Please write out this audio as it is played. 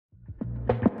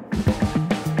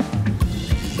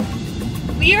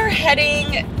We are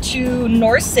heading to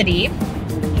North City.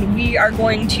 We are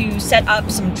going to set up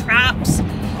some traps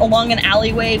along an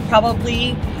alleyway,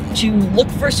 probably to look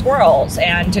for squirrels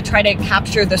and to try to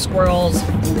capture the squirrels.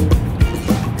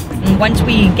 And once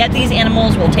we get these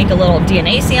animals, we'll take a little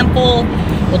DNA sample,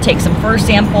 we'll take some fur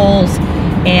samples,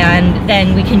 and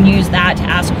then we can use that to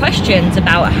ask questions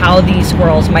about how these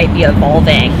squirrels might be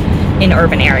evolving in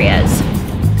urban areas.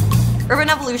 Urban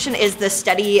evolution is the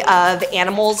study of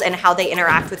animals and how they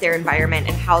interact with their environment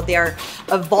and how they're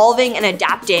evolving and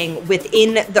adapting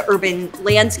within the urban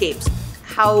landscapes.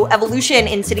 How evolution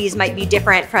in cities might be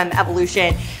different from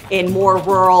evolution in more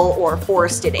rural or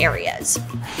forested areas.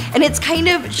 And it's kind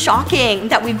of shocking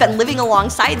that we've been living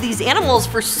alongside these animals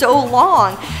for so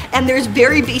long, and there's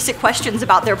very basic questions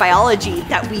about their biology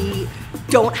that we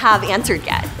don't have answered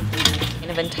yet.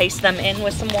 Kind of entice them in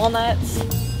with some walnuts.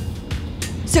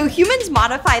 So humans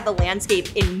modify the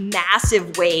landscape in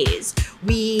massive ways.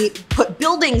 We put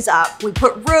buildings up, we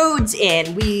put roads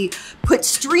in, we put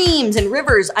streams and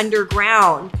rivers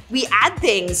underground. We add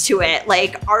things to it,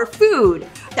 like our food,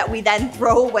 that we then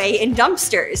throw away in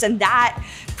dumpsters. And that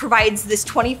provides this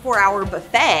 24-hour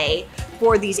buffet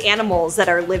for these animals that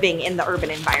are living in the urban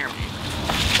environment.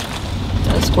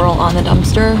 A squirrel on the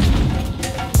dumpster.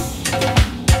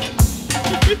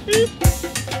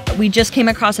 We just came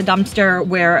across a dumpster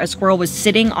where a squirrel was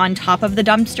sitting on top of the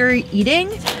dumpster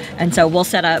eating. And so we'll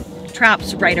set up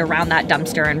traps right around that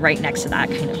dumpster and right next to that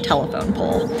kind of telephone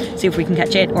pole. See if we can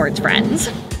catch it or its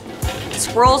friends.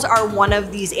 Squirrels are one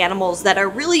of these animals that are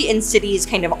really in cities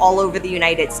kind of all over the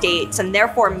United States, and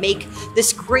therefore make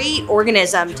this great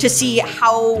organism to see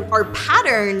how our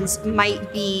patterns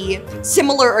might be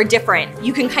similar or different.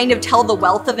 You can kind of tell the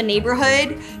wealth of a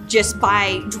neighborhood just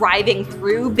by driving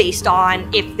through based on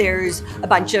if there's a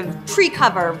bunch of tree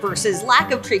cover versus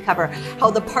lack of tree cover,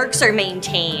 how the parks are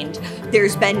maintained.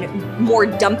 There's been more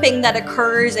dumping that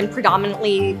occurs in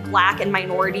predominantly Black and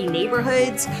minority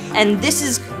neighborhoods, and this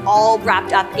is all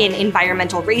wrapped up in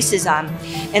environmental racism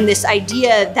and this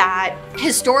idea that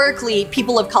historically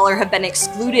people of color have been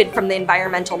excluded from the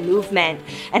environmental movement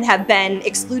and have been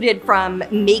excluded from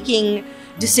making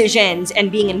decisions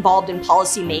and being involved in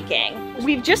policy making.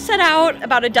 We've just set out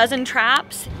about a dozen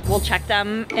traps. We'll check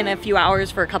them in a few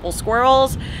hours for a couple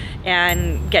squirrels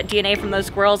and get DNA from those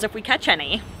squirrels if we catch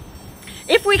any.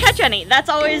 If we catch any, that's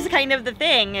always kind of the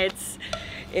thing.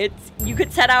 You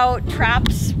could set out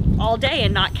traps all day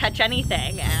and not catch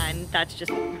anything, and that's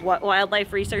just what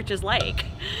wildlife research is like.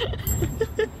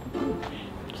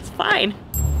 It's fine.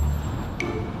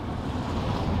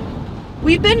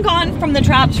 We've been gone from the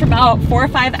traps for about 4 or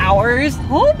 5 hours.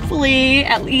 Hopefully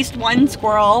at least one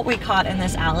squirrel we caught in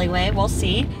this alleyway, we'll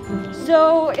see.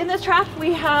 So in this trap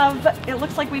we have, it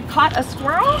looks like we've caught a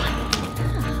squirrel.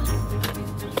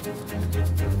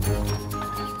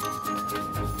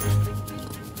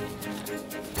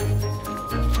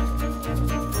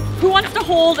 Who wants to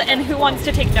hold and who wants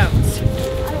to take notes?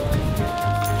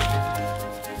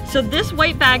 So this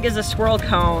white bag is a squirrel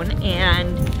cone,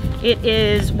 and it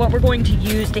is what we're going to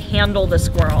use to handle the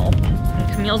squirrel.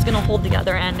 And Camille's gonna hold the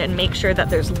other end and make sure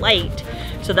that there's light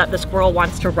so that the squirrel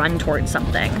wants to run towards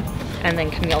something. And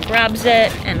then Camille grabs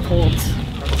it and holds.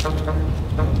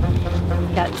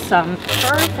 Got some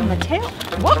fur from the tail.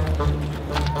 Whoop.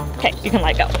 Okay, you can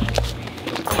let go.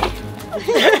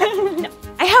 No.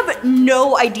 I have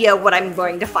no idea what I'm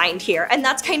going to find here, and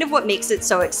that's kind of what makes it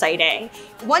so exciting.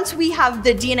 Once we have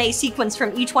the DNA sequence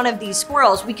from each one of these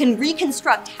squirrels, we can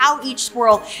reconstruct how each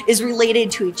squirrel is related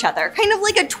to each other, kind of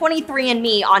like a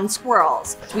 23andMe on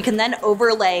squirrels. We can then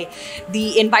overlay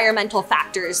the environmental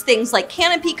factors, things like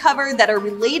canopy cover that are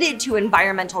related to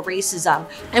environmental racism,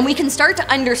 and we can start to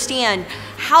understand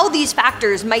how these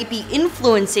factors might be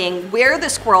influencing where the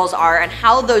squirrels are and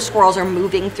how those squirrels are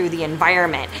moving through the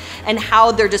environment and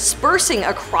how they're dispersing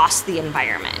across the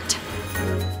environment.